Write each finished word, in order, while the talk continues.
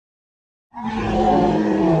Alright,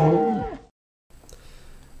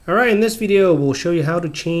 in this video we'll show you how to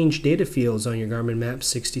change data fields on your Garmin Map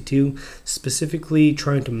 62, specifically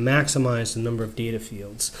trying to maximize the number of data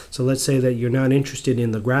fields. So let's say that you're not interested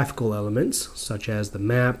in the graphical elements, such as the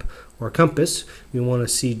map or compass. We want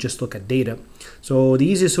to just look at data. So the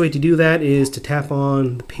easiest way to do that is to tap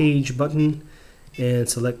on the page button and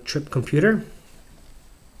select Trip Computer.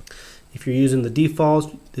 If you're using the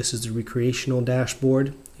default, this is the recreational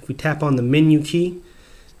dashboard. If we tap on the menu key,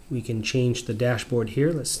 we can change the dashboard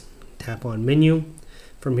here. Let's tap on menu.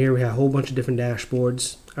 From here we have a whole bunch of different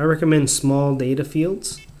dashboards. I recommend small data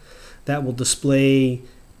fields. That will display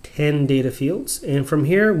 10 data fields, and from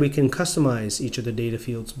here we can customize each of the data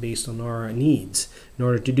fields based on our needs. In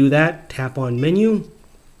order to do that, tap on menu,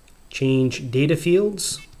 change data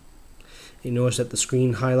fields. You notice that the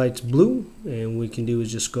screen highlights blue, and what we can do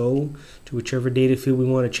is just go to whichever data field we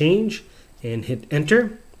want to change and hit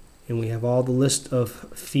enter. And we have all the list of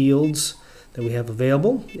fields that we have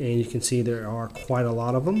available, and you can see there are quite a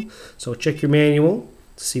lot of them. So check your manual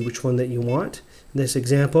to see which one that you want. In this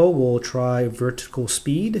example, we'll try vertical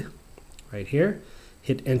speed right here.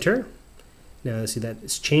 Hit enter. Now see that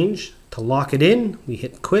it's changed. To lock it in, we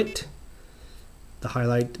hit quit. The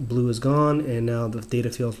highlight blue is gone, and now the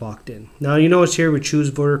data field is locked in. Now you notice here we choose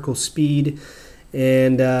vertical speed,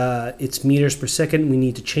 and it's meters per second. We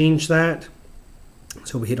need to change that.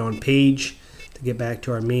 So we hit on page to get back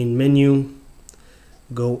to our main menu,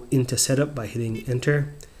 go into setup by hitting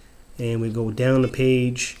enter, and we go down the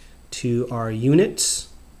page to our units,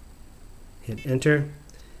 hit enter,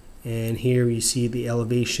 and here you see the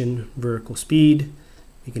elevation vertical speed.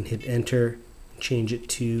 We can hit enter, change it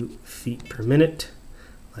to feet per minute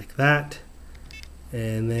like that,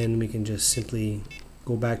 and then we can just simply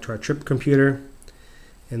go back to our trip computer,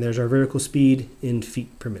 and there's our vertical speed in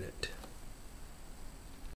feet per minute.